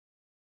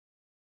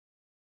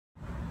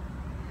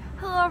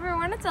Hello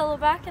everyone, it's Ella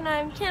back and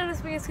I'm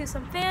Canada's biggest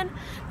Goosebumps fan.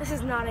 This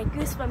is not a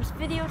Goosebumps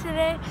video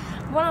today.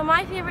 One of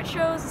my favorite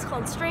shows is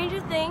called Stranger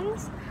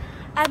Things,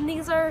 and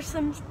these are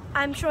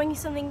I'm showing you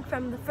something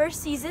from the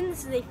first season.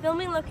 This is a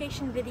filming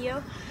location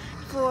video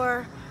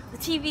for the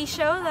TV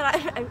show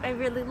that I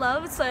really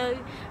love. It's a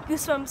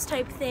Goosebumps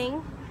type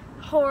thing,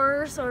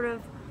 horror sort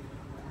of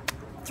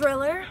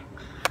thriller.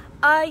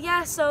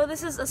 Yeah, so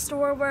this is a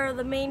store where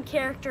the main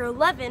character,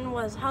 11,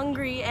 was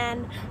hungry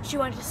and she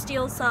wanted to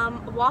steal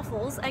some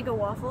waffles, Eggo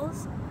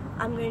waffles.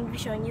 I'm going to be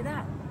showing you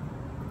that.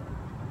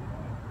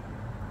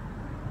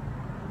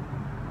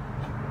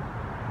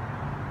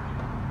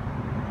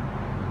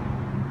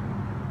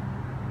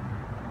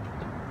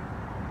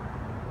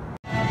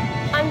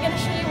 I'm going to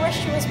show you where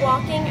she was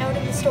walking out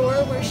of the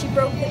store, where she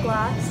broke the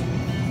glass.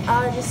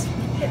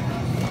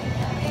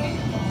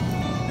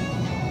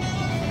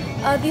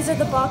 These are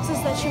the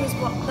boxes that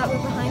were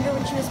behind her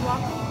when she was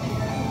walking.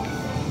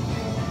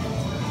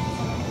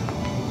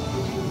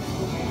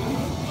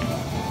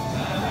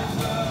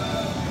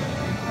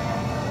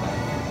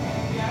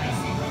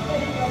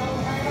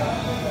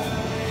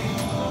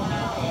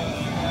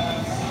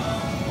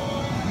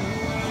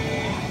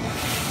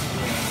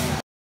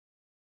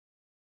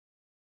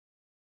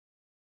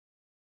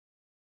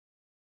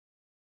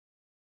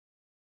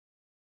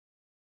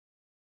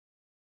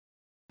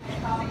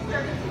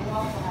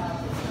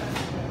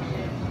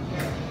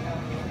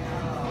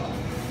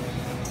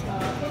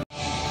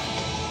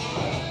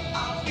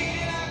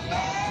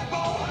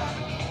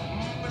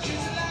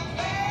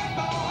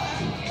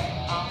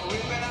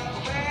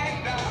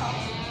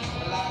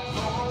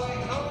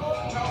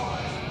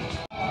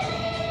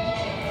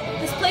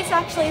 This place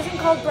actually isn't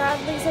called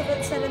Bradley's if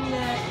it said in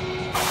the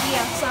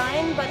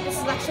sign, but this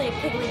is actually a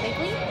Piggly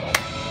Wiggly.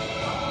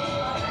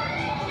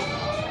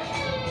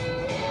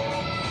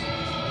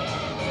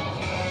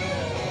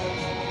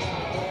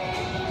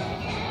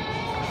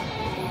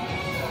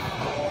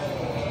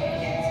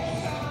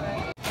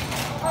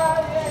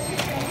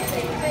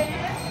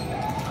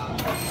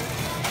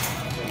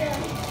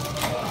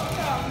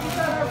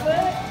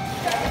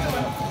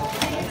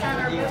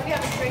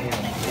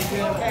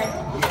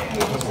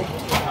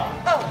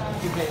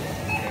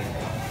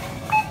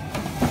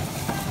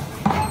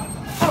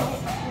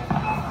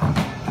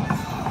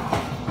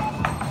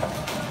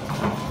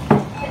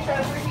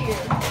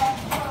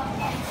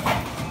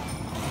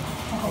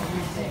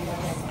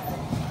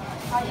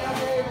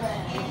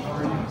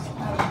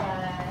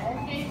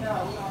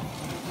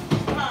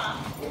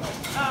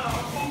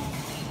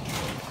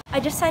 I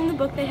just signed the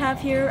book they have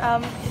here.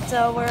 It's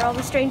where all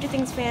the Stranger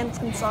Things fans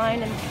can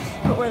sign and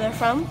put where they're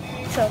from.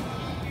 So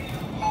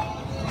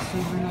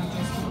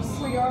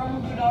you're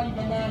going to put all your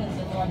bananas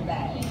in one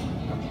bag.